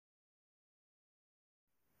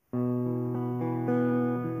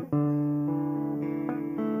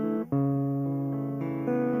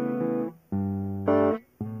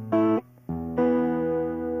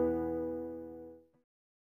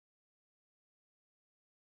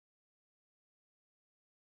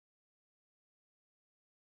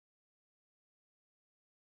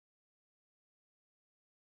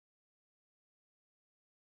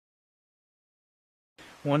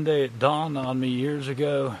One day it dawned on me years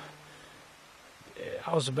ago.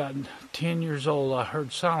 I was about 10 years old. I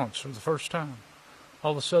heard silence for the first time.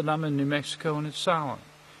 All of a sudden I'm in New Mexico and it's silent.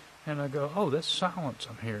 And I go, oh, that's silence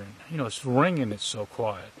I'm hearing. It's ringing, it's so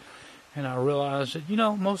quiet. And I realized that,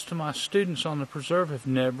 most of my students on the preserve have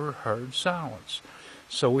never heard silence.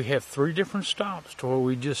 So we have 3 different stops to where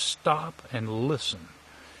we just stop and listen.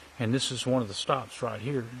 And this is one of the stops right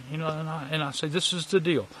here. And I say, this is the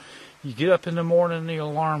deal. You get up in the morning and the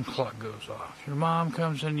alarm clock goes off. Your mom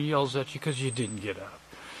comes in and yells at you because you didn't get up.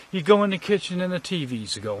 You go in the kitchen and the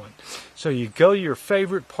TV's going. So you go to your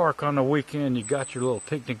favorite park on the weekend. You got your little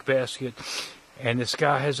picnic basket. And this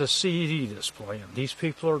guy has a CD that's playing. These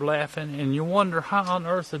people are laughing. And you wonder how on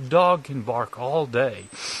earth a dog can bark all day.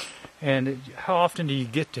 And how often do you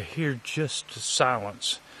get to hear just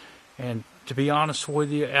silence? And to be honest with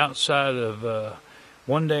you, outside of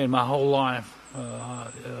one day in my whole life,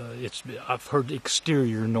 I've heard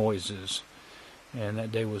exterior noises, and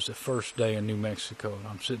that day was the first day in New Mexico, and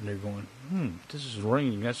I'm sitting there going, this is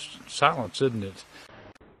ringing. That's silence, isn't it?